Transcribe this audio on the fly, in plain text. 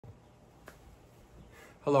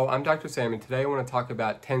Hello, I'm Dr. Sam, and today I want to talk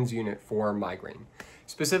about TENS unit for migraine.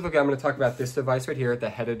 Specifically, I'm going to talk about this device right here, the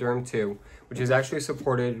HeadaTerm 2, which is actually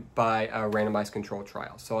supported by a randomized control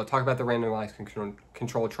trial. So I'll talk about the randomized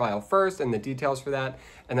control trial first and the details for that,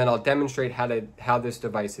 and then I'll demonstrate how this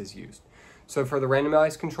device is used. So for the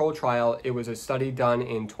randomized control trial, it was a study done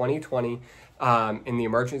in 2020 in the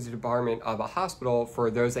emergency department of a hospital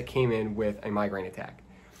for those that came in with a migraine attack.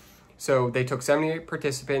 So they took 78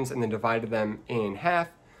 participants and then divided them in half.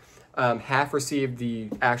 Half received the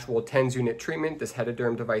actual TENS unit treatment, this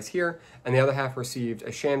HeadaTerm device here, and the other half received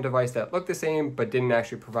a sham device that looked the same but didn't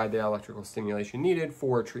actually provide the electrical stimulation needed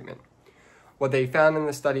for treatment. What they found in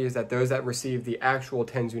the study is that those that received the actual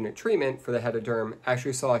TENS unit treatment for the HeadaTerm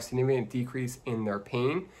actually saw a significant decrease in their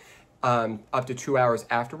pain up to 2 hours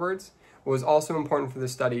afterwards. What was also important for the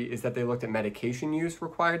study is that they looked at medication use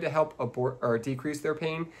required to help abort or decrease their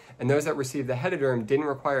pain, and those that received the HeadaTerm didn't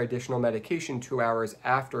require additional medication 2 hours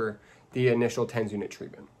after the initial TENS unit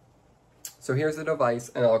treatment. So here's the device,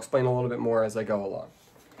 and I'll explain a little bit more as I go along.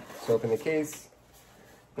 So open the case,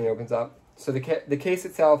 and it opens up. So the case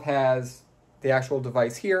itself has the actual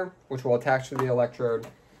device here, which will attach to the electrode.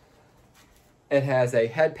 It has a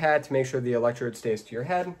head pad to make sure the electrode stays to your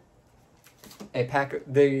head.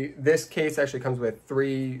 This case actually comes with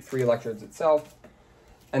three electrodes itself,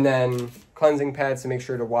 and then cleansing pads to make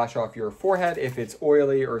sure to wash off your forehead if it's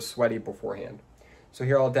oily or sweaty beforehand. So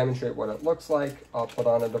here I'll demonstrate what it looks like. I'll put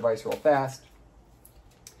on a device real fast.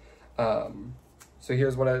 So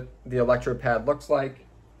here's what the electrode pad looks like.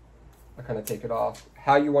 I'll kind of take it off.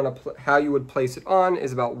 How you would place it on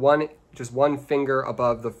is about just one finger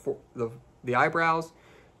above the eyebrows,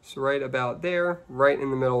 so right about there, right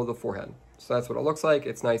in the middle of the forehead. So that's what it looks like.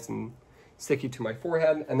 It's nice and sticky to my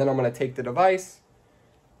forehead. And then I'm going to take the device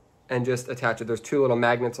and just attach it. There's two little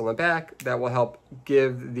magnets on the back that will help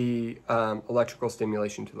give the electrical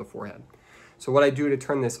stimulation to the forehead. So what I do to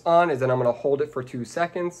turn this on is then I'm going to hold it for 2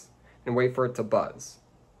 seconds and wait for it to buzz.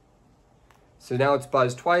 So now it's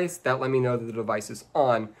buzzed twice. That let me know that the device is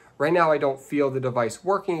on. Right now I don't feel the device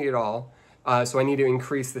working at all. So I need to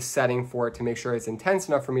increase the setting for it to make sure it's intense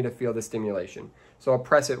enough for me to feel the stimulation. So I'll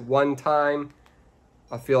press it one time,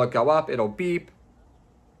 I'll feel it go up, it'll beep.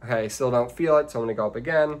 Okay, I still don't feel it, so I'm gonna go up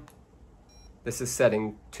again. This is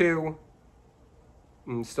setting 2,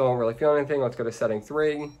 and still don't really feel anything. Let's go to setting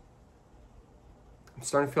 3. I'm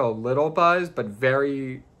starting to feel a little buzz, but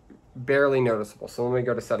very barely noticeable. So let me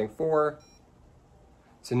go to setting 4.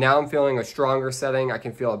 So now I'm feeling a stronger setting. I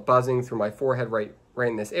can feel it buzzing through my forehead right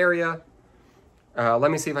in this area.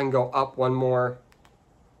 Let me see if I can go up one more.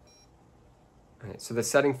 All right, so the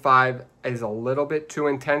setting 5 is a little bit too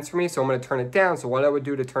intense for me, so I'm going to turn it down. So what I would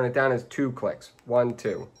do to turn it down is 2 clicks. 1,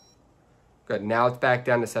 2. Good. Now it's back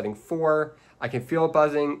down to setting 4. I can feel it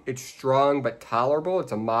buzzing. It's strong but tolerable.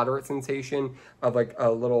 It's a moderate sensation of like a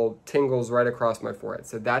little tingles right across my forehead.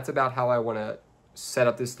 So that's about how I want to set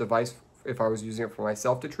up this device if I was using it for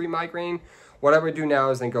myself to treat migraine. What I would do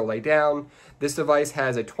now is then go lay down. This device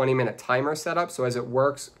has a 20-minute timer set up, so as it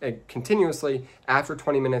works continuously, after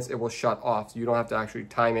 20 minutes it will shut off, so you don't have to actually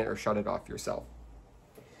time it or shut it off yourself.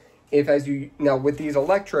 Now with these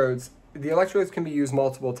electrodes, the electrodes can be used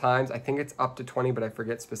multiple times. I think it's up to 20, but I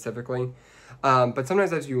forget specifically. But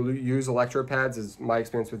sometimes as you use electrode pads, is my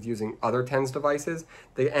experience with using other TENS devices,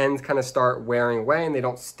 the ends kind of start wearing away and they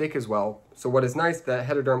don't stick as well. So what is nice, the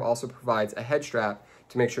HeadaTerm also provides a head strap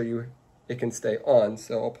to make sure it can stay on.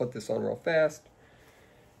 So I'll put this on real fast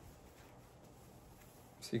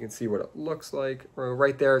so you can see what it looks like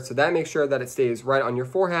right there. So that makes sure that it stays right on your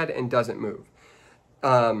forehead and doesn't move.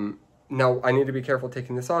 Now I need to be careful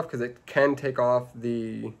taking this off because it can take off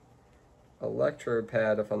the electrode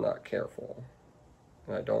pad if I'm not careful.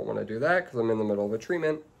 And I don't want to do that because I'm in the middle of a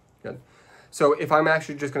treatment. Good. So if I'm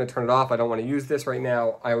actually just going to turn it off, I don't want to use this right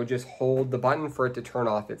now, I would just hold the button for it to turn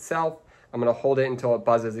off itself. I'm going to hold it until it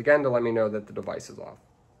buzzes again to let me know that the device is off.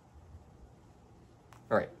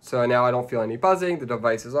 All right, so now I don't feel any buzzing. The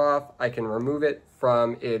device is off. I can remove it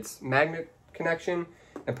from its magnet connection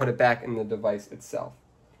and put it back in the device itself.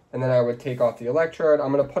 And then I would take off the electrode.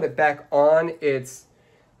 I'm going to put it back on its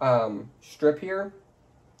strip here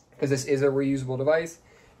because this is a reusable device.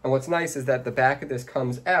 And what's nice is that the back of this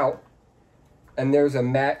comes out and there's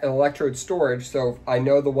an electrode storage. So I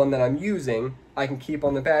know the one that I'm using, I can keep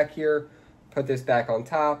on the back here, put this back on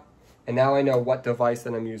top, and now I know what device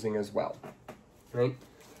that I'm using as well, right?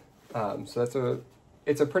 So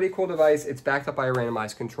it's a pretty cool device. It's backed up by a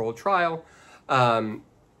randomized controlled trial. And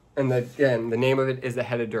again, the name of it is the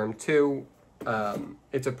HeadaTerm 2.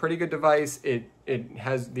 It's a pretty good device. It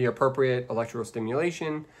has the appropriate electrical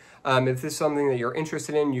stimulation. If this is something that you're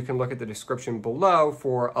interested in, you can look at the description below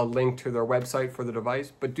for a link to their website for the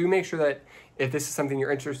device. But do make sure that if this is something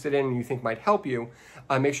you're interested in and you think might help you,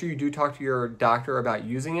 make sure you do talk to your doctor about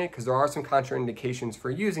using it, because there are some contraindications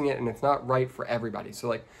for using it and it's not right for everybody. So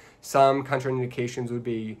like some contraindications would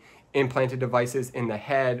be implanted devices in the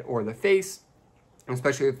head or the face,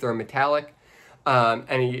 especially if they're metallic,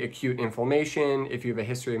 any acute inflammation, if you have a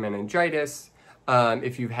history of meningitis,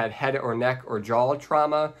 if you've had head or neck or jaw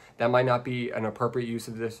trauma, that might not be an appropriate use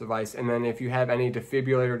of this device. And then if you have any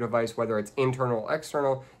defibrillator device, whether it's internal or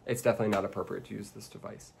external, it's definitely not appropriate to use this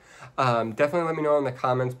device. Definitely let me know in the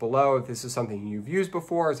comments below if this is something you've used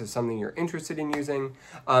before, is this something you're interested in using,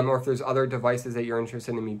 or if there's other devices that you're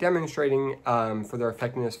interested in me demonstrating for their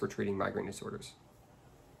effectiveness for treating migraine disorders.